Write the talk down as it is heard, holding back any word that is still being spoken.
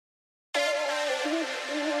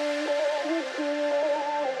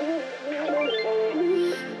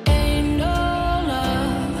Ain't no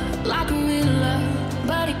love like a real love,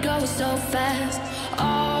 but it goes so fast.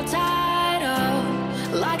 All tied up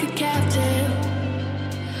like a captive.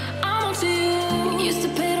 I'm on to you. Used to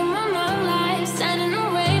pay to my love life, sending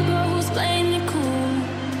no rainbows, playing it cool.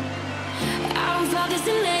 I haven't felt this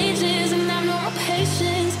in ages, and I've no more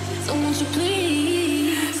patience. So won't you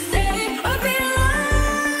please stay a bit longer?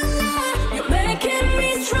 You're making me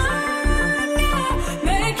stronger,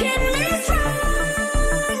 making me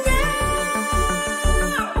stronger.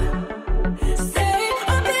 Stay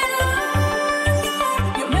a bit longer.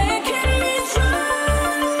 You're making me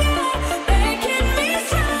stronger, making me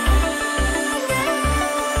stronger.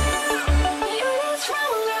 You're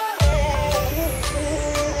stronger.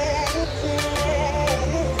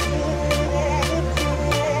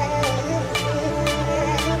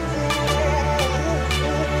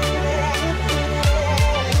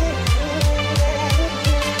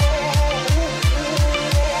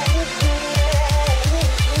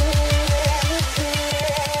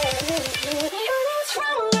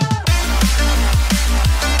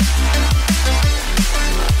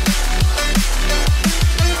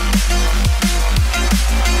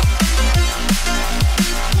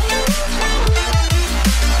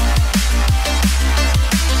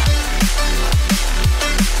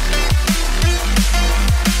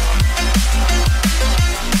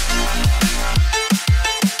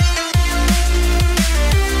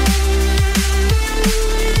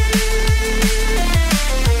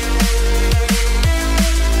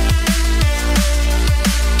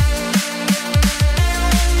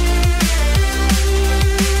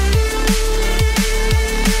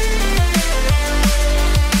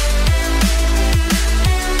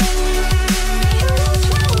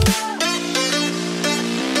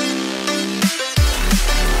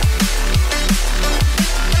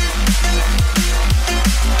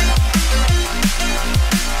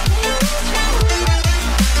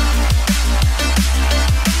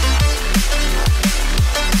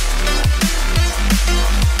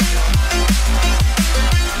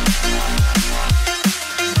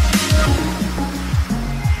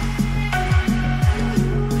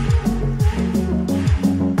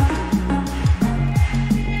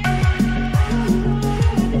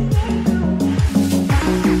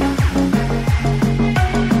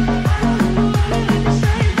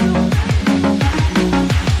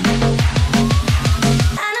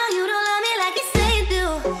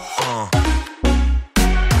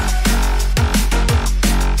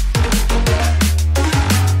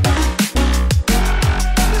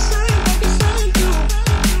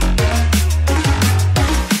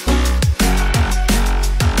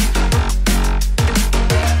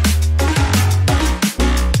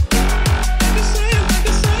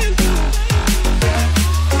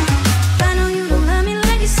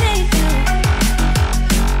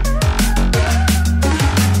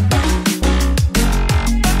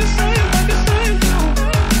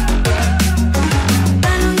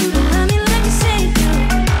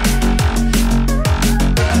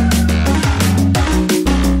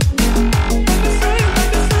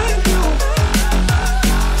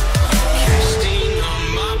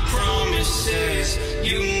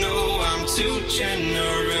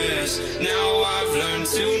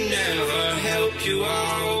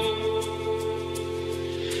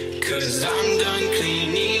 Cause I'm done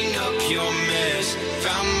cleaning up your mess.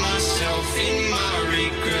 Found myself in my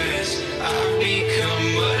regrets. I've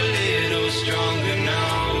become a little stronger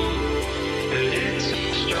now. A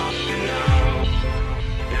little stronger now.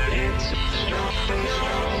 A little stronger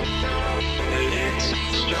now. A little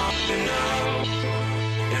stronger now.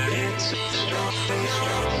 A little stronger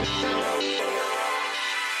now.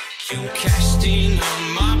 You cashed in on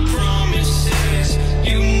my promises.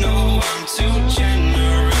 You know I'm too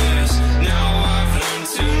generous. Now I've learned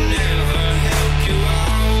to never help you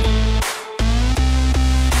out.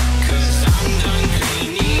 Cause I'm done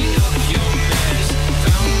cleaning up your mess.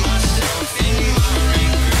 Found myself in my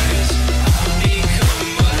regrets. I've become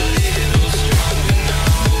a little stronger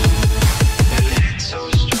now. A little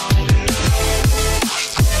stronger now.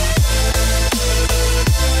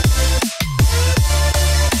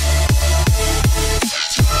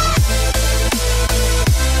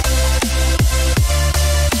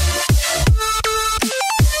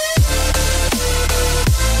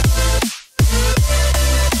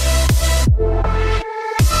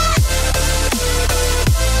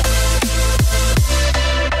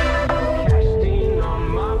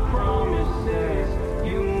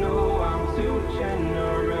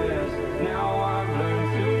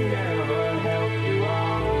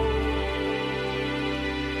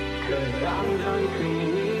 'cause I'm done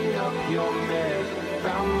cleaning up your mess.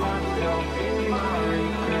 Found myself in my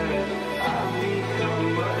regret. I've become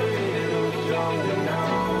a little stronger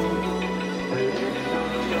now. A little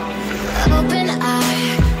stronger. Open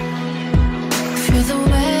eye, feel the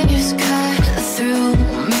waves cut through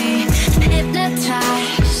me.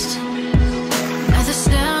 Hypnotized by the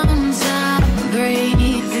sounds I'm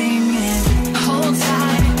breathing in. Hold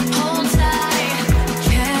tight,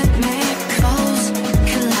 chemicals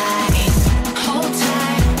collide. Hold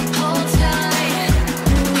tight, hold tight,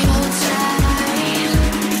 hold tight.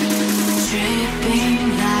 Dripping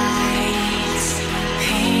lights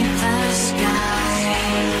paint the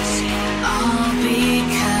skies, all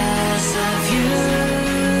because of you.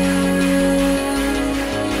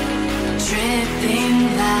 Dripping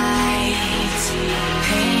lights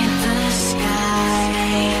paint the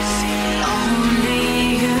skies, only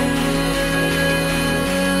you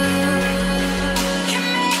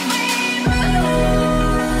can make me move.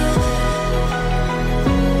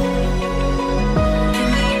 Can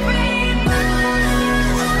make me move.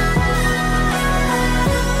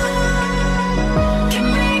 Can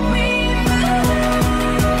make me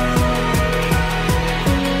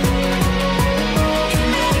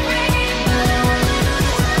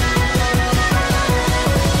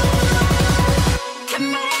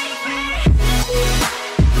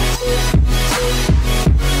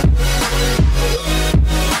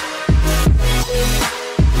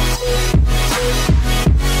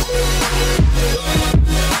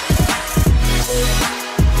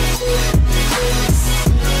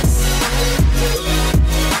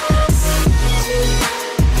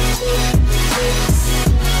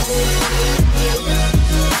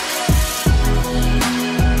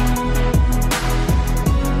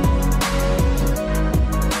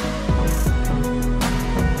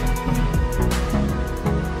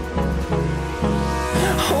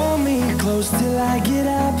Hold me close till I get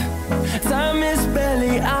up. Time is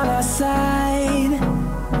barely on our side.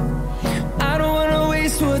 I don't wanna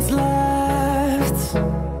waste what's left.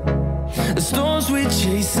 The storms we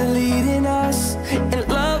chase are leading us, and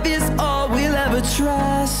love is all we'll ever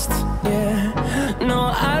trust. Yeah, no,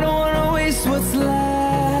 I don't wanna waste what's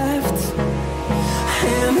left.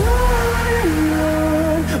 And on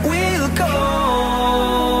we'll go,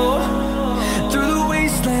 through the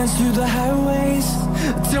wastelands, through the highways,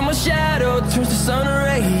 till my shadow turns to sun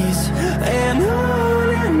rays. And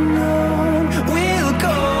on we'll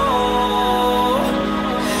go,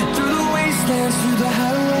 through the wastelands, through the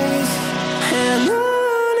highways, and on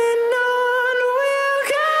we'll go.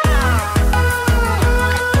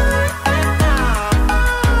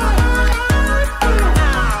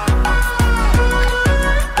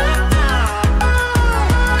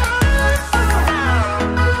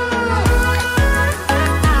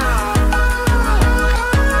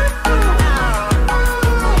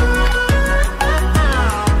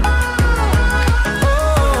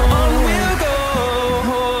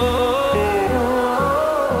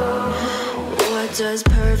 What does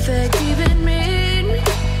perfect even mean?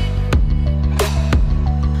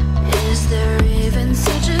 Is there even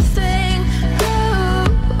such a thing?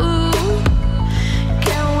 Ooh,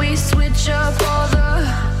 can we switch up all the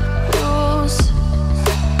rules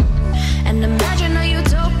and imagine a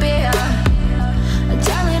utopia?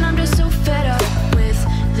 Darling, I'm just so fed up with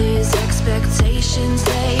these expectations.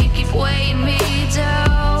 They keep weighing me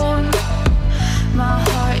down. My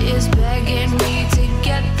heart is begging me to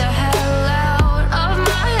get the hell out of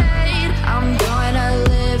my head. I'm gonna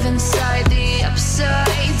live inside the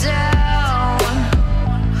upside down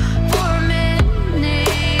for a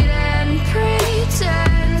minute and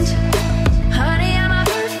pretend, honey, I'm a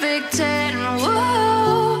perfect 10.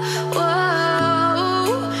 Whoa,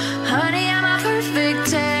 whoa, honey, I'm a perfect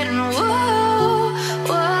 10. Whoa,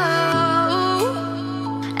 whoa.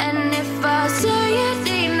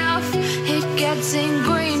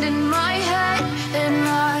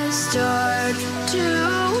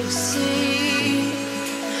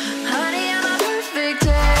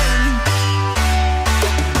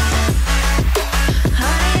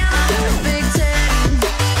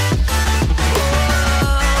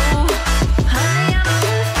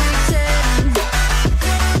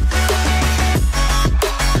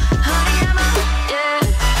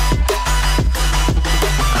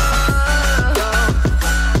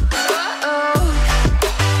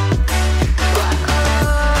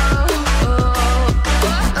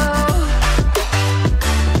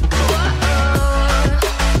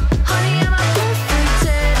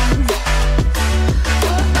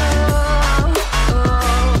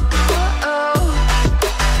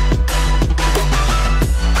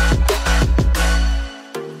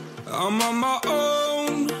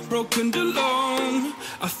 broken and alone.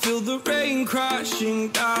 I feel the rain crashing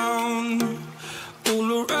down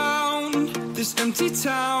all around this empty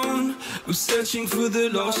town. I'm searching for the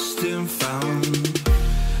lost and found,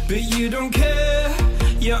 but you don't care,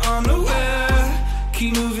 you're unaware.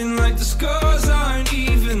 Keep moving like the scars aren't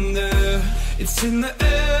even there. It's in the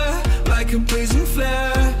air like a blazing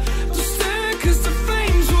flare. Don't stare, cause the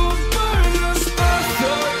flames will burn us. I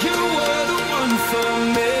thought you were the one for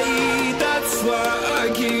me, that's why I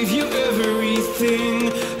gave you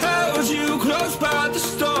everything. Held you close by the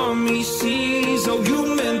stormy seas. Oh,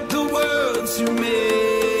 you meant the world to me.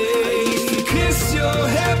 I used to kiss your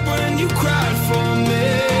head when you cried for me,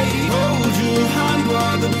 hold your hand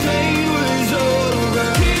while the pain was over,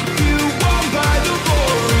 keep you warm by the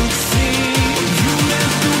roaring sea. You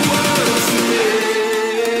meant the world to me.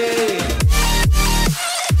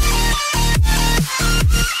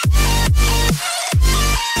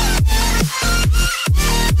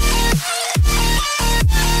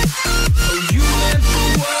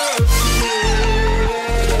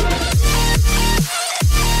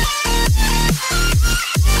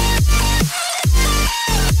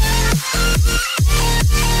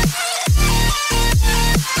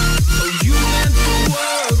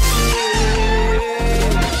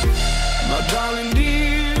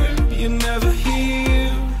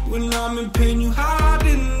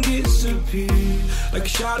 Like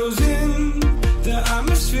shadows in the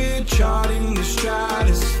atmosphere, charting the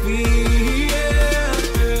stratosphere.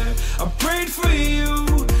 Yeah. I prayed for you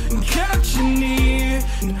and kept you near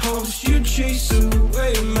in hopes you'd chase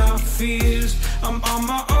away my fears. I'm on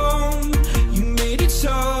my own, you made it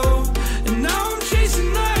so, and now I'm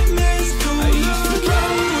chasing nightmares. I used to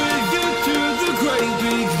run with you through the great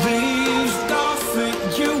big leaves, laugh at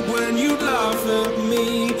you when you laugh at me.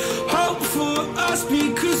 Hope for us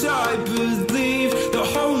because I believe the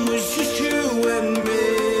home was just you and me.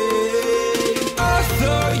 I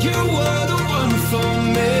thought you were the one for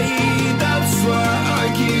me, that's why I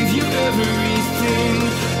gave you everything.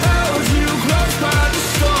 Held you close by the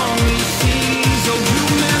stormy seas. Oh, you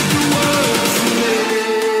meant the world to me.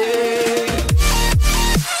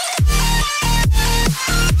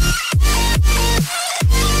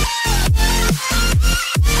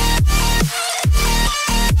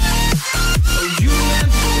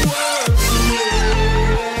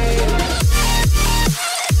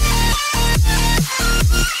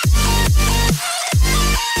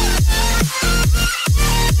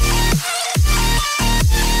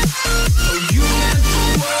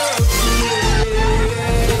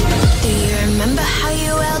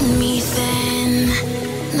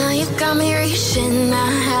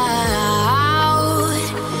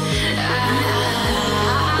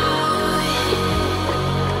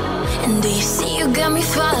 And do you see you got me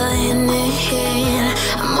falling in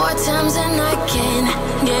more times than I can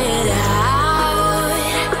get out.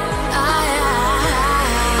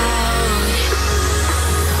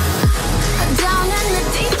 Down in the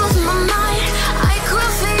deep of my mind, I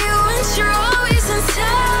crawl for you and you're always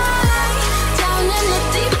inside. Down in the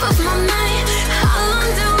deep of my mind, how long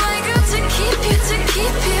do I go to keep you, to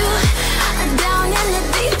keep you? Down in the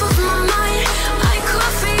deep of my mind, I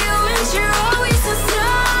crawl for you and you're always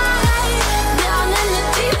inside. Down in the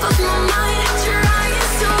deep of my mind, trying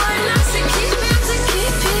so hard not to keep you, to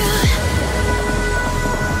keep you.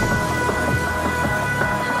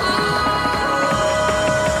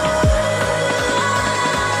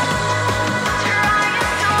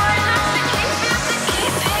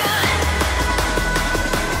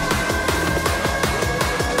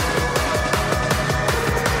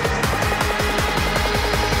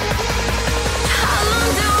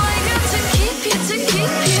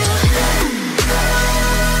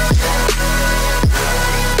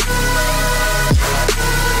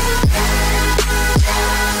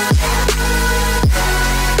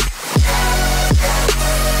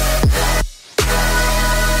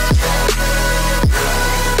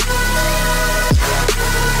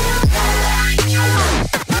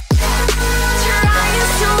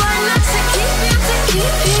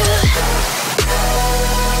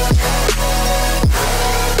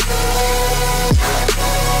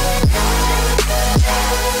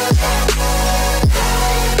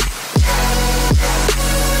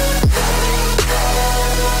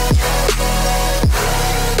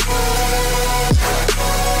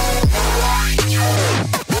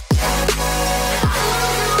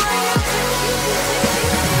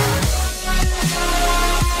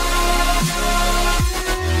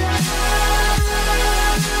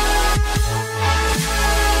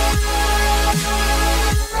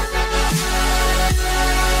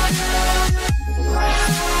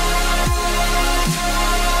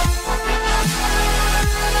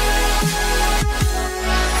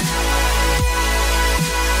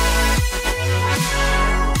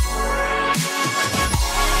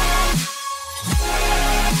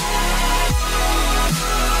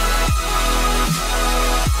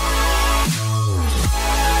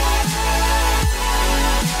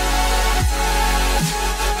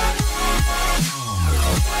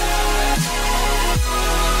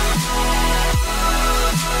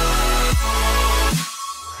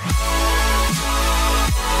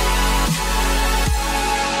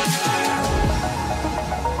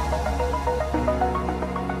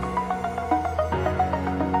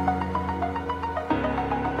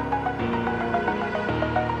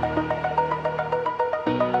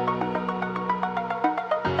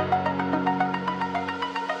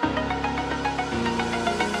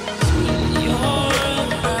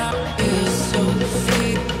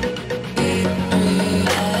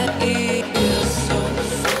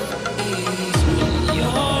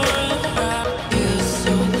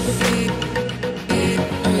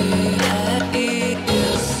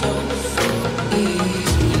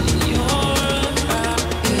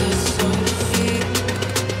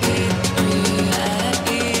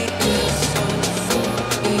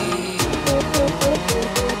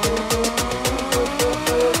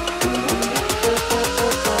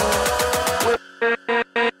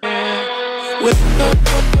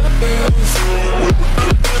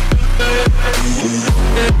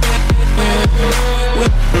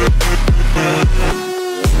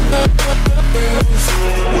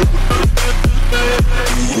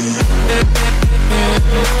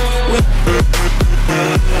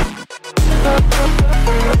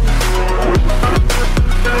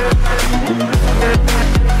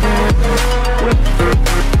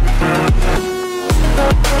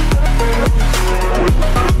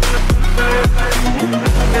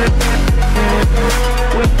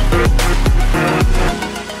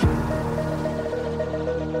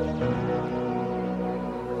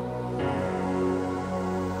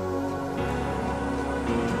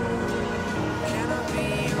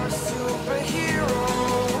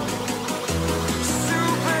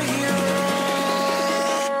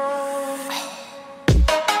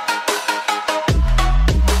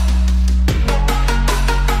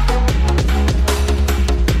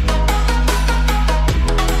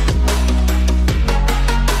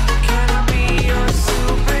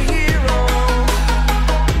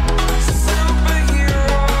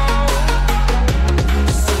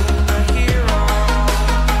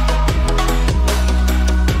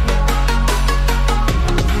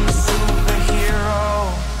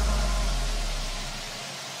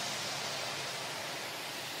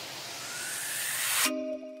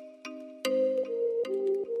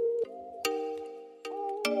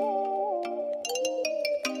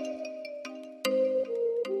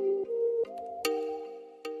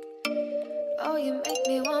 Oh, you make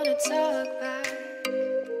me wanna talk back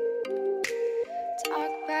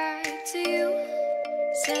to you.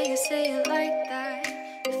 Say it like that.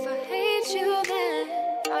 If I hate you, then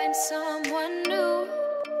find someone new.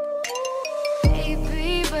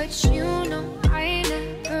 Baby, but you know I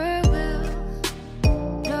never will.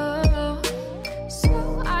 No,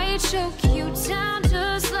 so I choke you down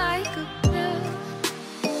just like a pill.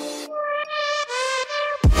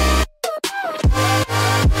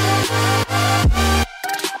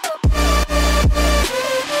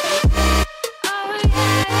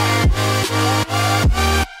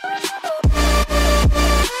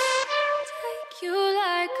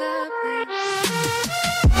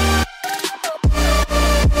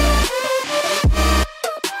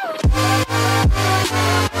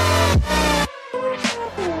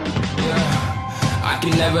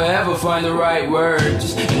 Never ever find the right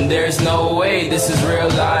words, and there's no way this is real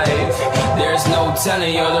life. There's no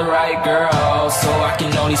telling you're the right girl, so I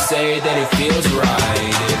can only say that it feels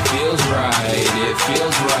right. It feels right, it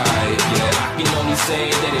feels right. Yeah, I can only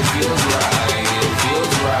say that it feels right. It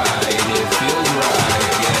feels right, it feels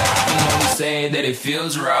right. Yeah, I can only say that it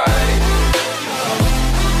feels right.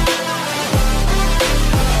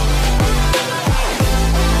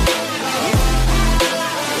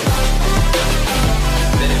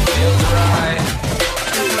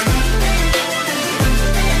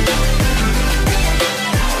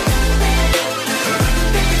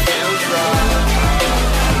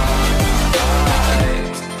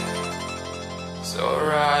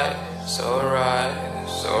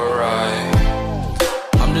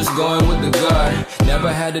 Going with the gut,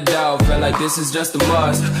 never had a doubt, felt like this is just a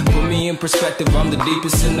must. Put me in perspective, I'm the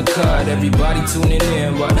deepest in the cut. Everybody tuning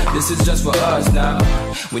in, but this is just for us now.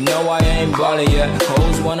 We know I ain't ballin' yet,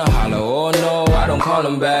 hoes wanna holler, oh no, I don't call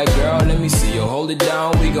them back. Girl, let me see you hold it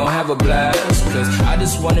down, we gon' have a blast. Cause I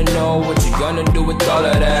just wanna know what you gonna do with all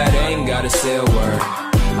of that. Ain't gotta say a word,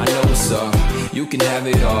 I know what's up, you can have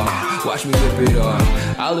it all. Watch me rip it off,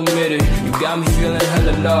 I'll admit it, you got me feeling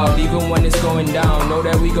hella loved. Even when it's going down, know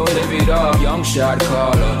that we gon' live it up. Young shot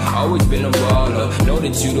caller, always been a baller. Know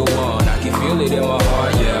that you the one, I can feel it in my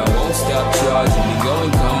heart. Yeah, I won't stop charging, we go and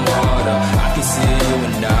come harder. I can see you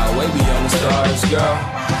and I, way beyond the stars, girl.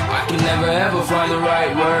 I can never ever find the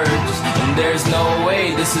right words, and there's no way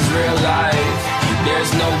this is real life. There's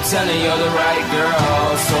no telling you're the right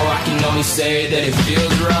girl, so I can only say that it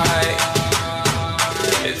feels right.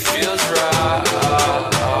 It feels right.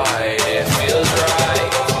 It feels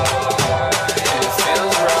right. It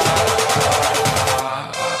feels right.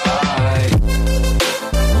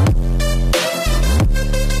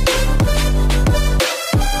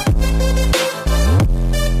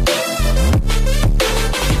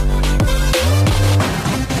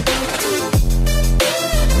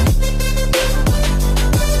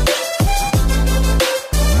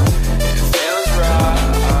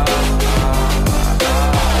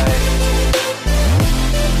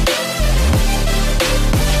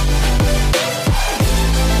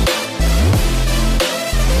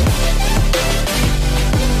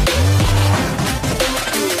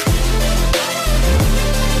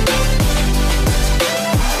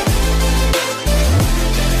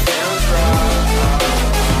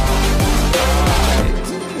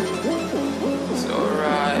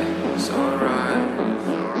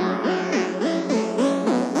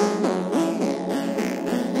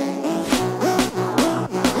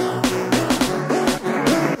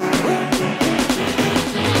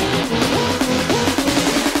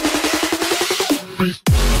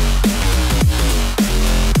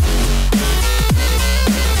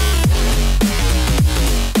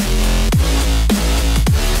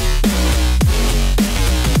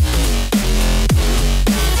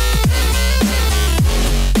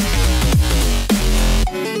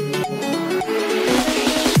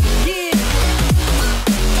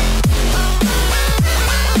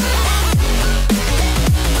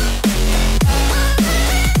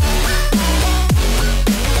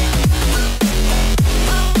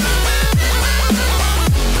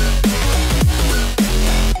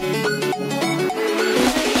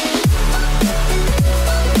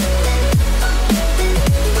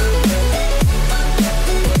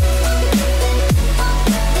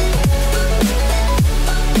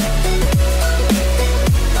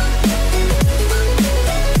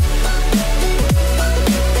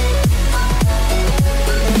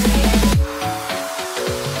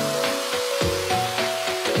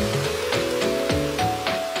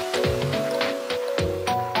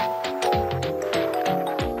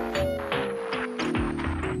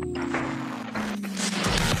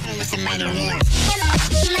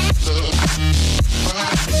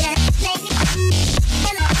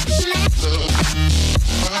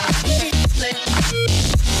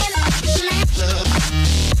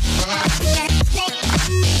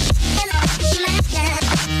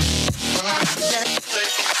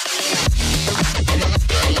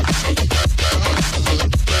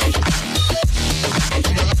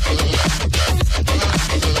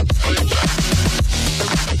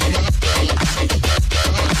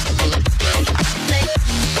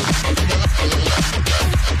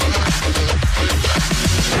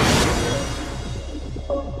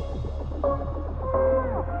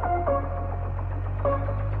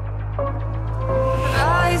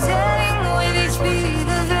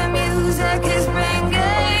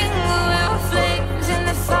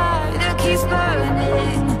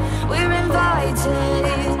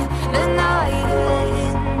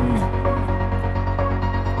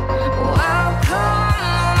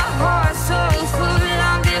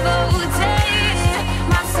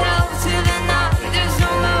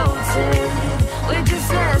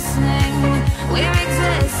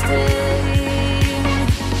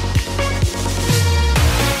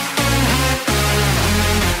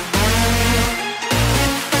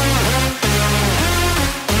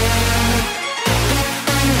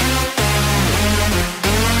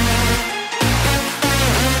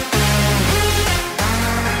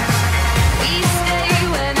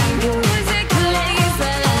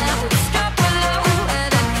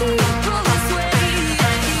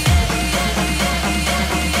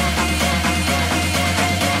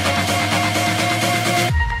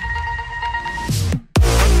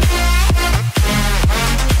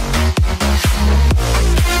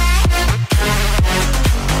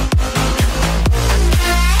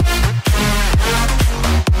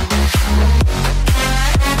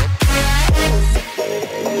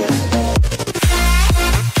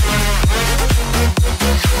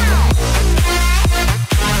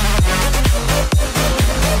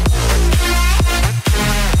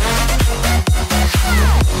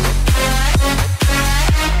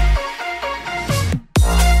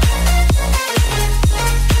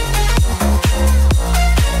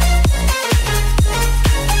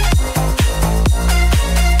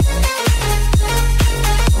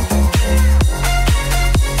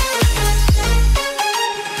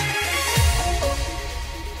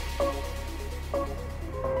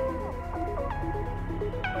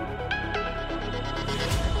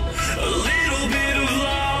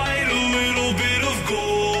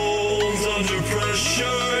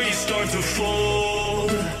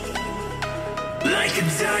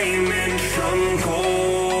 diamond from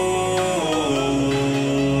gold.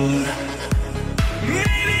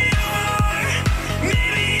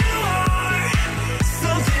 Maybe you are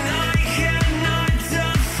something I cannot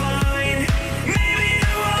define. Maybe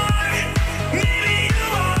you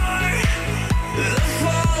are the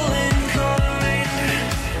fallen kind.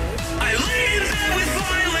 I lay in bed with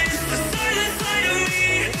violence, the silent side of me.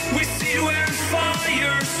 We see where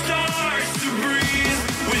fire starts to breathe.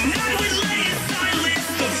 When I would lay in silence,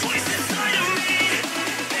 the voice inside of me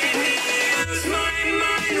made me use my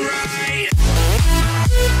mind right.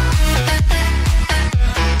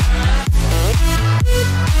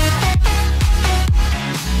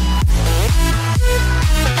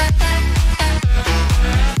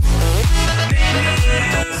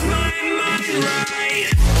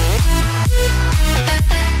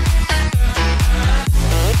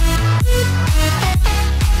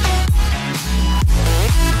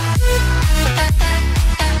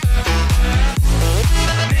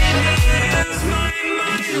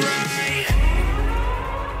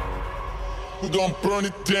 We're gonna burn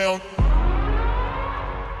it down.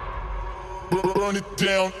 Burn it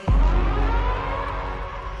down.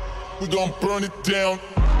 We're gonna burn it down.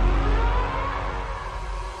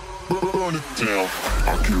 Burn it down. I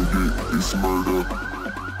killed it, it's murder.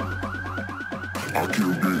 I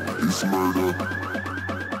killed it, it's murder.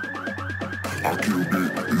 I killed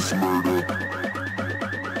it, it's murder.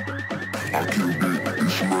 I killed it,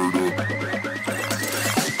 it's murder.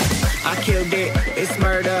 I killed it, it's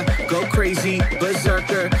murder, go crazy,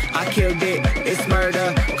 berserker. I killed it, it's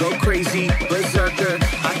murder, go crazy, berserker.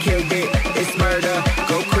 I killed it, it's murder,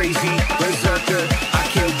 go crazy, berserker. I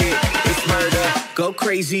killed it, it's murder, go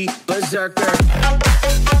crazy, berserker.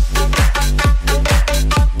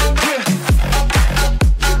 Yeah.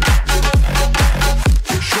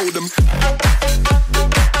 Show them.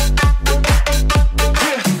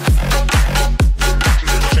 Yeah.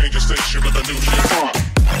 Change the station with a new shit.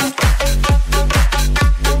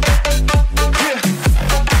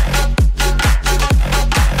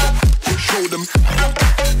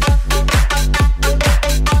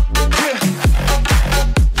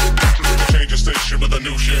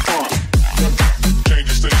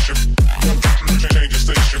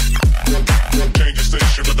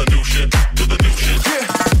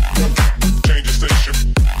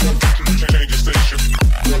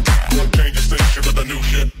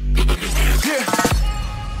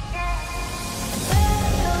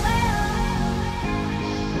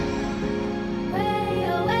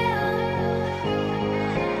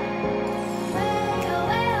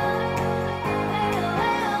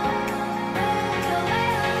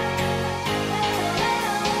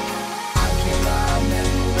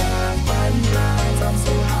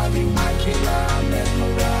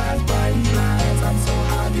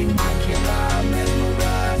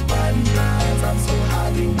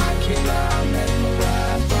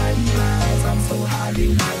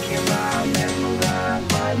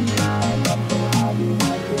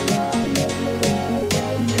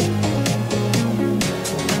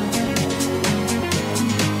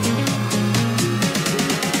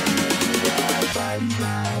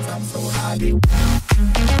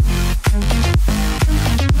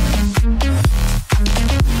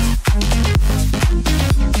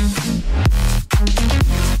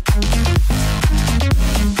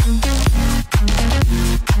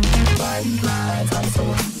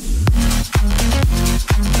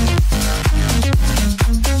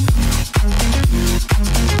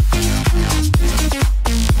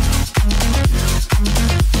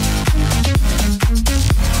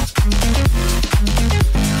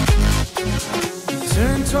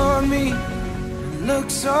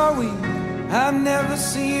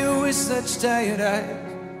 Tired eyes,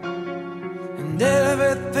 and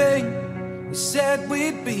everything we said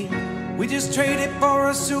we'd be, we just traded for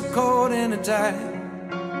a suit coat and a tie.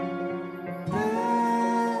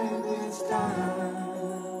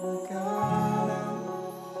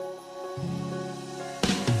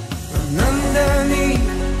 And underneath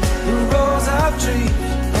the rows of trees,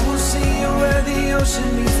 I will see you where the ocean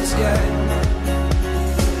meets the sky.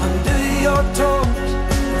 Under your toes,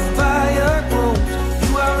 the fire grows.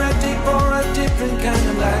 You are ready for a different kind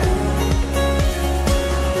of life.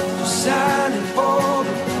 You're shining forward,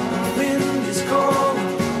 the wind is cold.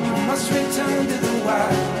 You must return to the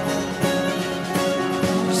wild.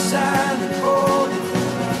 You're shining forward,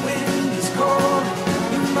 the wind is cold.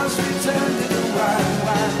 You must return to the wild.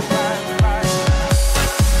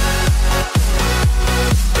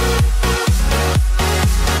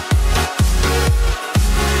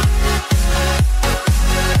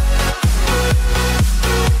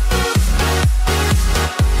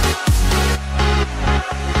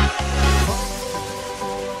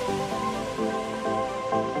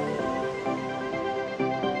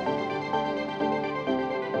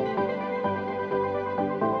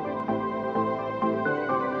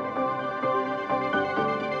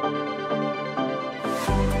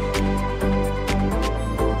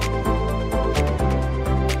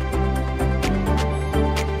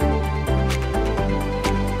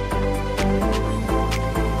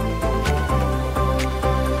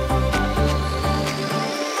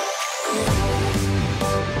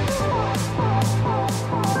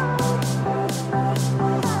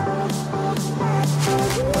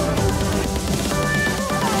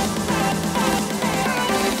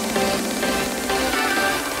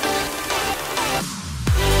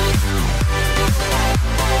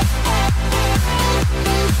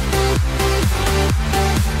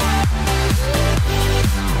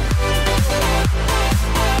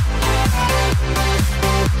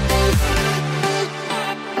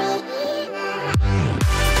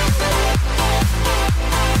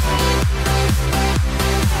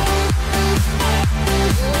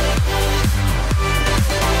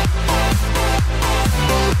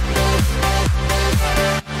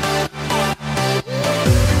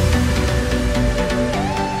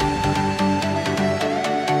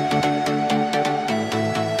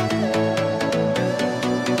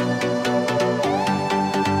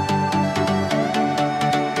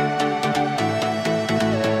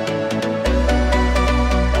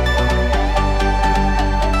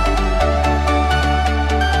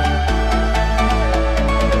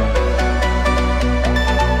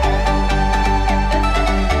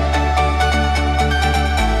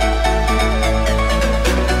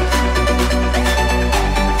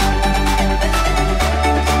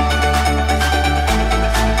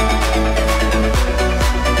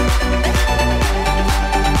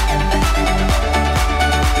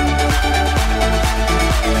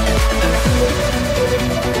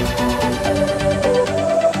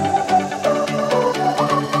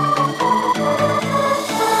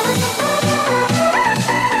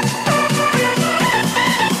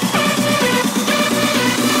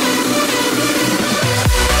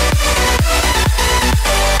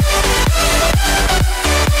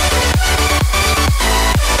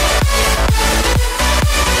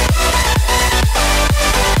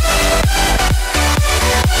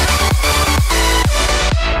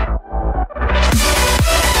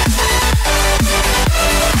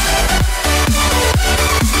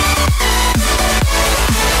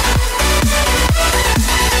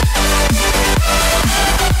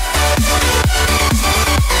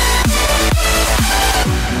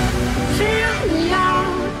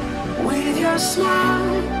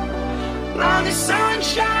 light. Now the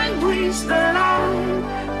sunshine brings the light.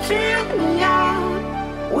 Fill me out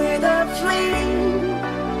with a flame.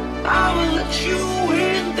 I will let you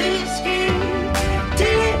in this game.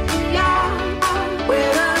 Take me out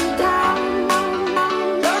when I'm down.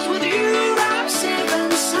 'Cause with you I'm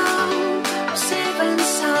saving some, I'm saving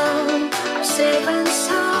some, I'm saving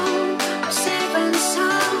some, I'm saving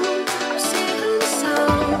some, I'm saving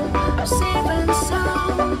some, I'm saving some,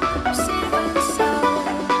 I'm saving some,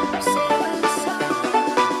 I'm saving some.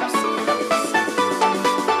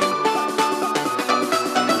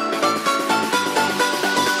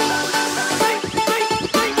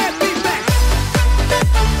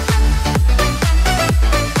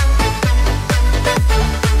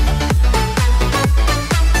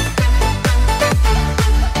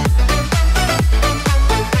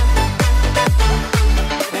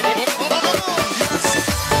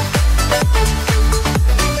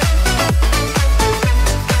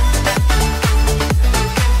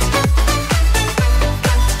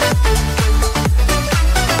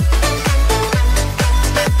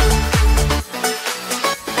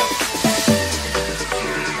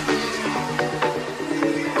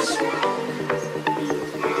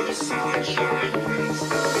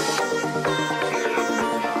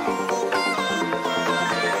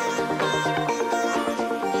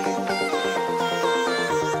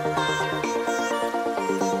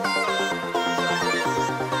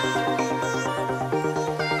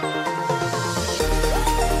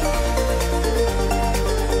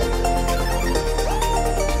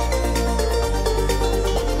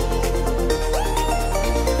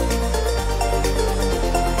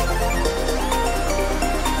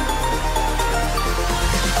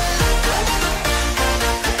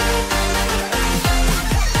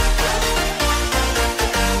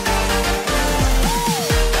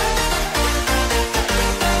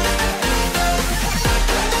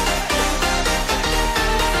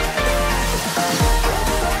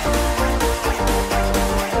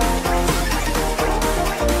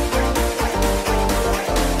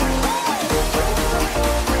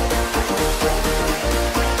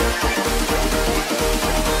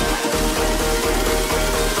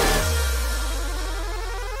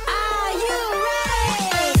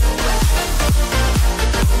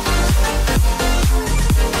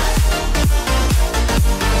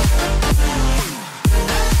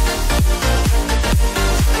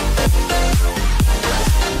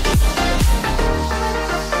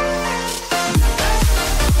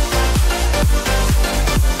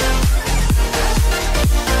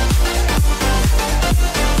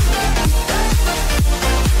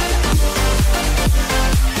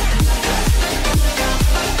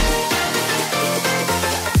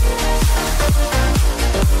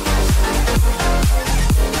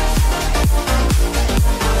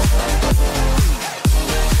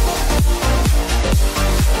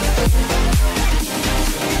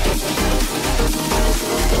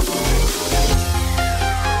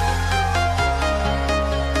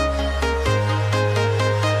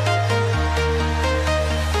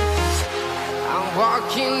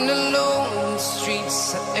 Walking alone, the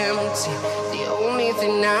streets are empty. The only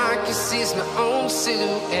thing I can see is my own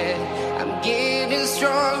silhouette. I'm getting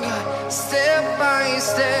stronger, step by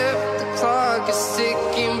step. The clock is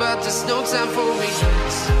ticking, but there's no time for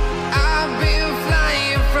regrets. I've been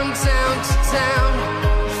flying from town to town,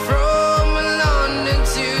 from London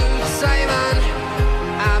to Taiwan.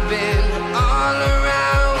 I've been all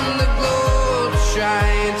around the globe,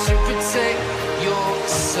 trying to protect your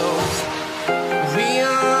soul. We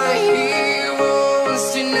are heroes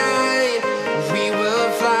tonight. We will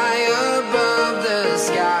fly above the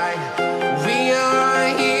sky. We are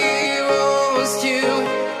heroes tonight.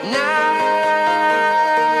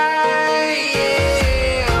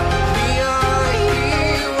 Yeah.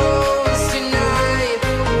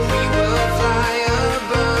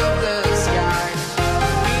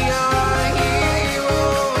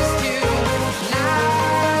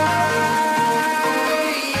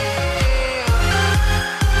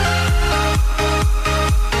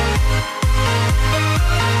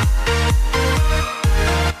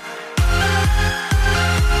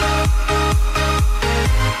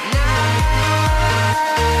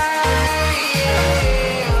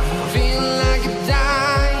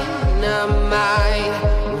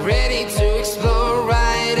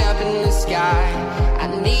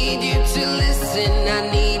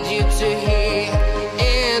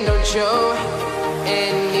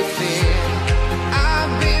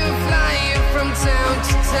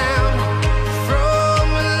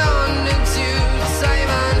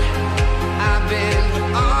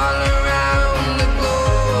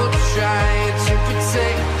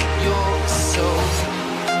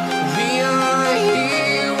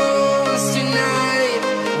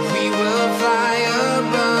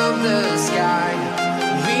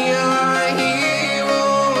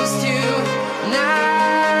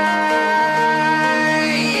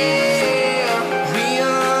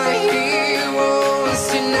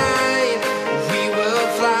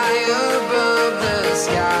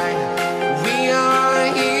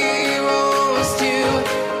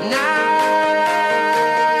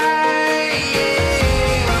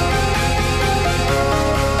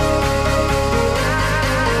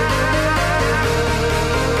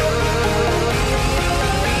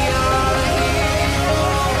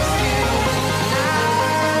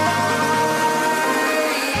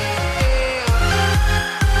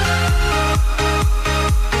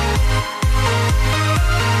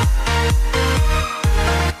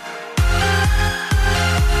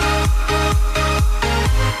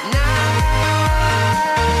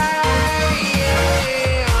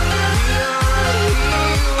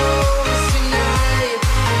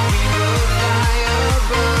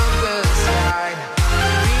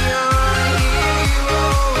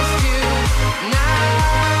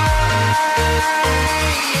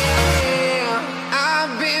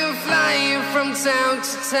 town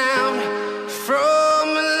to town, from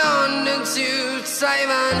London to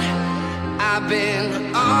Taiwan. I've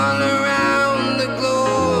been all around the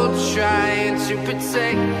globe trying to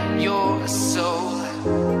protect your soul.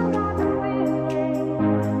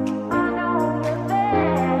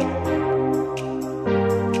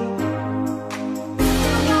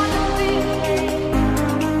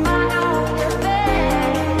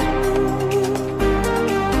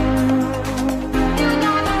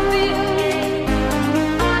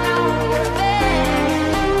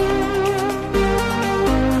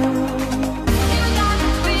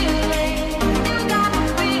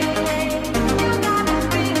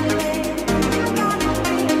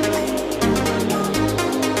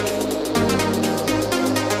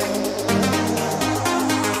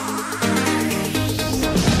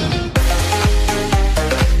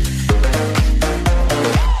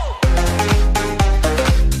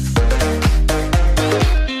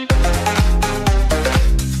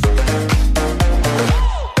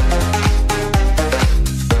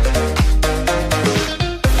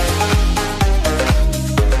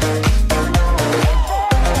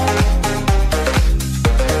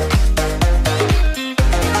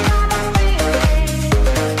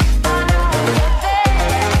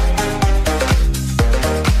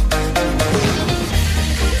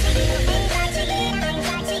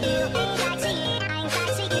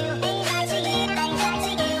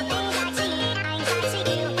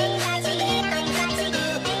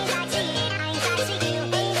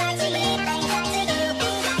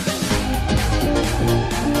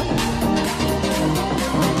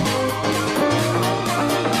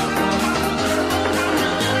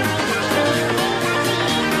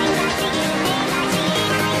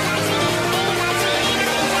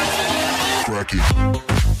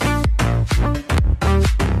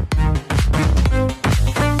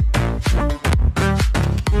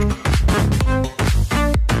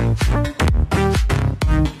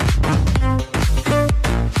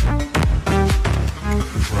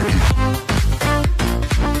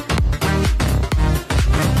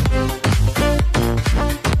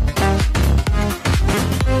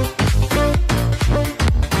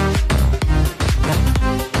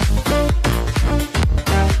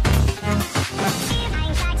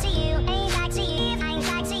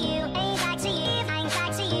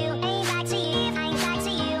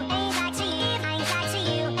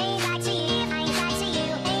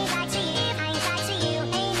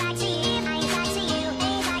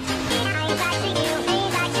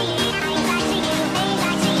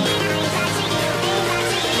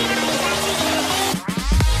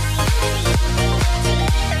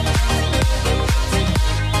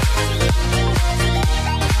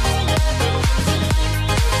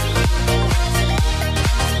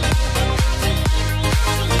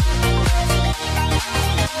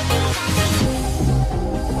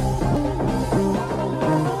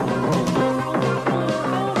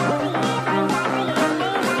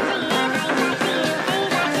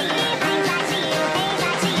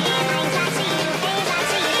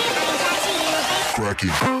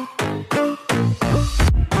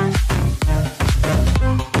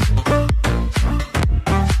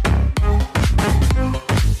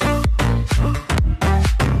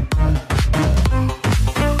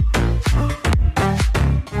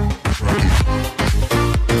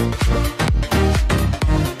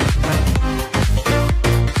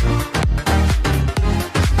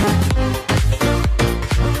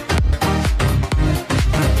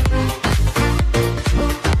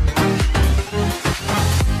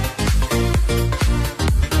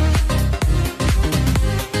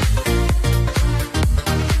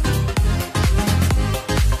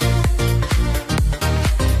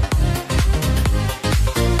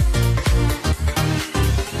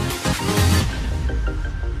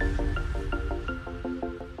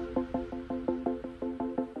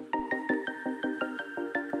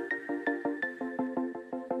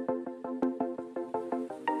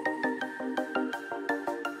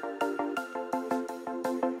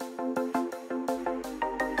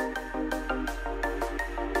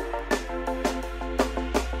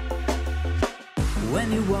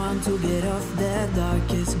 When you want to get off the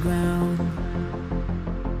darkest ground,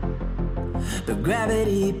 but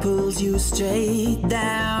gravity pulls you straight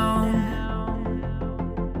down.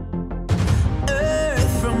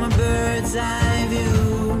 Earth from a bird's eye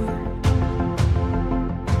view.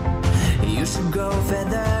 You should grow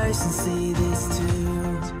feathers and see